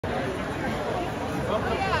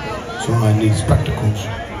So I need spectacles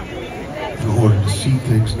in order to see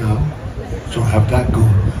things now. So I have that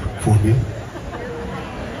going for me.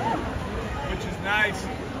 Which is nice.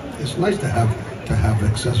 It's nice to have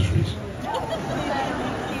accessories.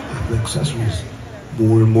 Have accessories.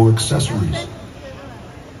 More and more accessories.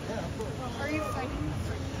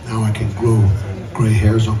 Now I can grow gray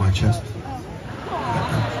hairs on my chest.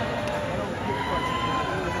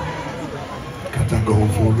 Got that going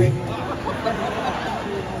for me.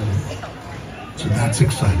 So that's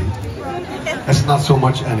exciting. That's not so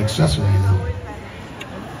much an accessory though.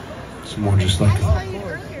 It's more just like a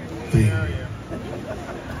thing.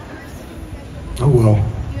 Oh well.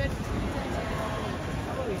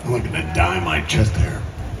 I'm not gonna dye my chest hair.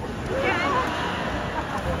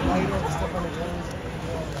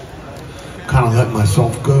 Kind of let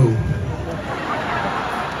myself go.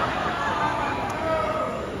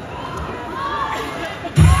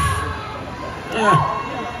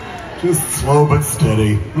 Just slow but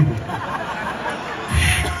steady.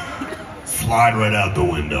 Slide right out the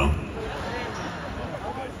window.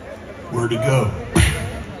 Where'd it go?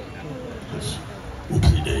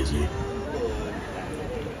 Whoopsie daisy.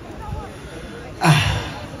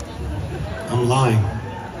 I'm lying.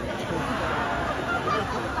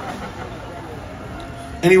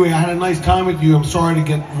 Anyway, I had a nice time with you. I'm sorry to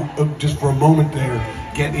get, just for a moment there,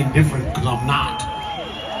 get indifferent, because I'm not.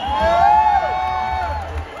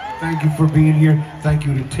 Thank you for being here. Thank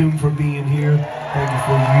you to Tim for being here. Thank you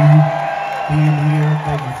for you being here.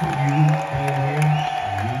 Thank you for you being here.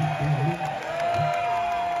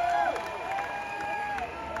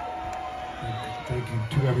 Thank you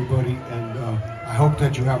to everybody, and I hope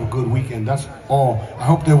that you have a good weekend. That's all. I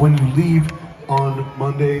hope that when you leave on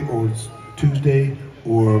Monday or Tuesday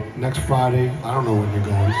or next Friday, I don't know when you're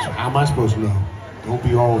going. So how am I supposed to know? Don't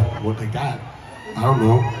be all what they got. I don't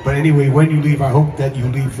know. But anyway, when you leave, I hope that you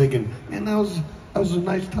leave thinking, man, that was a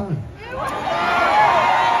nice time.